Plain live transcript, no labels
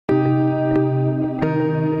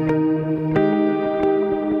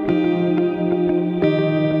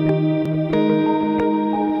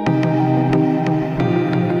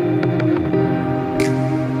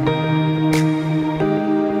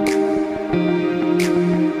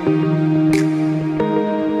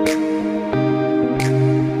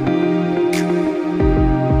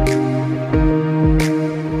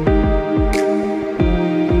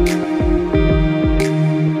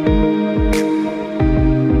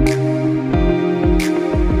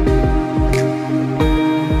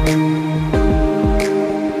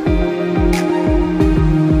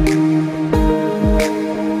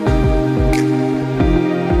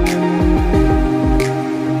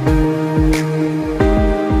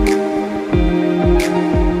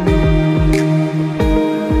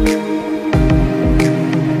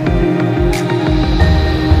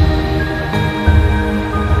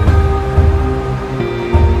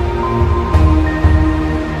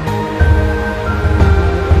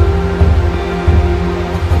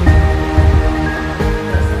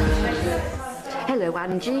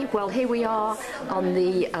Angie. Well, here we are on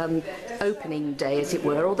the opening day, as it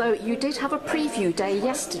were, although you did have a preview day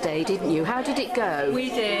yesterday, didn't you? How did it go? We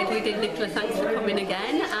did, Nicola, thanks for coming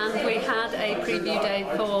again, and we had a preview day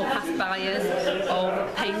for past buyers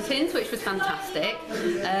of paintings, which was fantastic,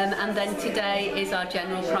 and then today is our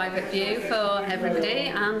general private view for everybody,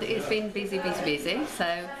 and it's been busy,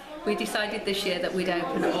 so we decided this year that we'd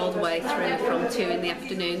open all the way through from 2 in the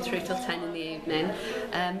afternoon through till 10 in the evening,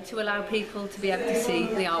 to allow people to be able to see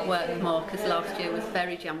the artwork more, because last year was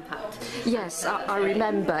very jam-packed. Yes, I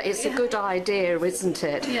remember. It's a good idea, isn't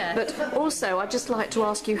it? Yeah. But also, I'd just like to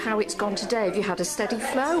ask you how it's gone today. Have you had a steady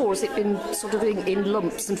flow, or has it been sort of in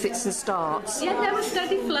lumps and fits and starts? Yeah, no, a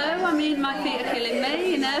steady flow. I mean, my feet are killing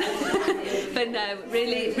me, you know. But no,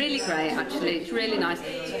 really great, actually. It's really nice.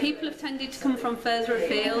 People have tended to come from further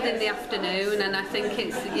afield in the afternoon, and I think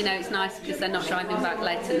it's, you know, it's nice because they're not driving back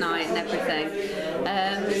late at night and everything.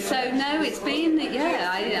 So no, it's been, yeah,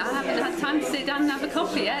 I haven't had time to sit down and have a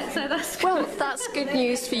coffee yet, so that's good. Well, that's good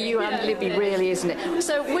news for you and Libby, really, isn't it?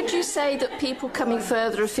 So would you say that people coming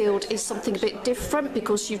further afield is something a bit different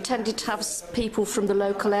because you tended to have people from the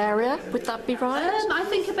local area? Would that be right? I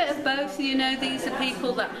think a bit of both. You know, these are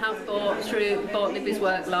people that have bought Libby's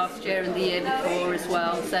work last year and the year before as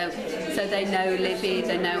well, so they know Libby,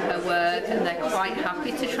 they know her work, and they're quite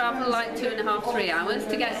happy to travel like 2.5, 3 hours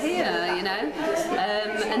to get here, you know.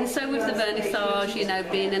 And so with the vernissage, you know,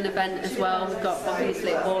 being an event as well, we've got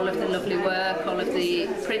obviously all of the lovely work, all of the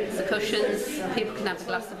prints, the cushions. People can have a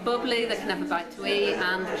glass of bubbly, they can have a bite to eat,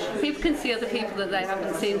 and people can see other people that they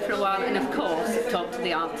haven't seen for a while, and of course talk to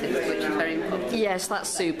the artist, which is very important. Yes, that's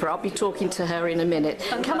super. I'll be talking to her in a minute.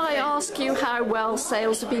 Fantastic. Can I ask you how well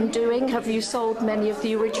sales have been doing? Have you sold many of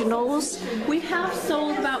the originals? We have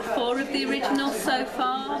sold about 4 of the originals so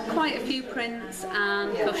far, quite a few prints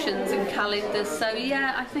and cushions and calendars, so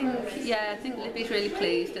yeah, I think Libby's really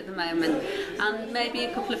pleased at the moment, and maybe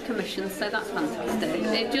a couple of commissions, so that's fantastic.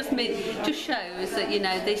 It just shows that, you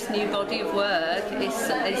know, this new body of work is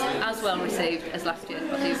as well received as last year's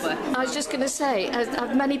body of work. I was just going to say,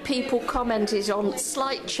 have many people commented on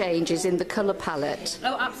slight changes in the colour palette?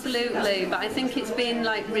 Oh, absolutely, but I think it's been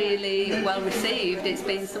like really well received. It's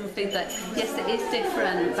been something that, yes, it is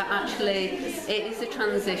different, but actually it is a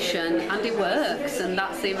transition and it works, and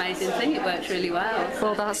that's the amazing thing, it works really well. So.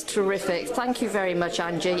 Well, that's terrific. Thank you very much,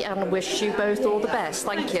 Angie, and wish you both all the best.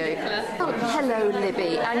 Thank you. Oh, hello,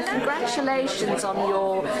 Libby, and congratulations on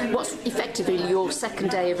what's effectively your second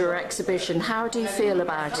day of your exhibition. How do you feel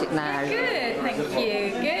about it now? Good, thank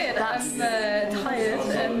you. Good. I'm tired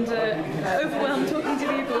and overwhelmed talking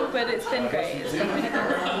to people, but it's been great. It's been really good.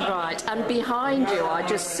 Right, and behind you, I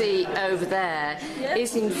just see over there,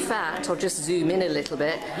 is in fact, I'll just zoom in a little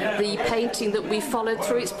bit, the painting that we followed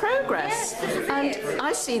through its progress. And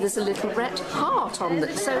I see there's a little red heart on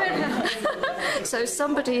it. So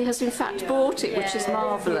somebody has in fact bought it, which is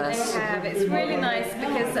marvellous. They have. It's really nice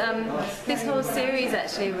because this whole series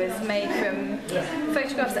actually was made from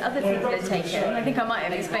photographs that other people had taken. I think I might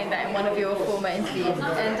have explained that in one of your former interviews.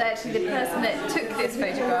 And actually the person that took this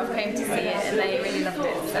photograph came to see it and they really loved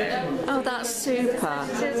it. So. Oh, that's super.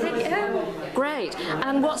 So take it home. Great.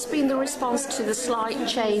 And what's been the response to the slight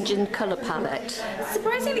change in colour palette?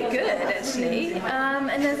 Surprisingly good, actually.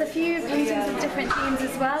 And there's a few paintings with different themes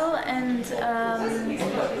as well, and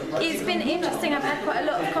it's been interesting. I've had quite a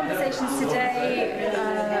lot of conversations today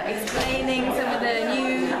explaining some of the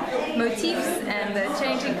new motifs and the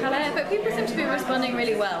change in colour, but people seem to be responding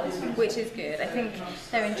really well, which is good. I think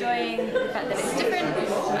they're enjoying the fact that it's different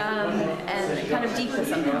and kind of deeper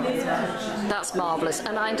somehow as well. That's marvellous.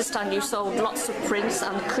 And I understand you sold lots of prints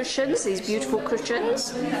and cushions, these beautiful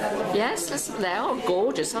cushions. Yes, listen, they are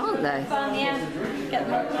gorgeous, aren't they? Fun, yeah. Get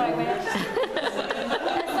them the right way.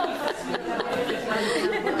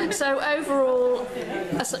 So overall,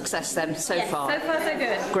 a success then, so far? So far so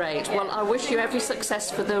good. Great. Yeah. Well, I wish you every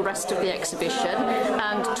success for the rest of the exhibition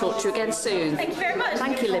and talk to you again soon. Thank you very much.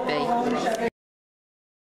 Thank you, Libby.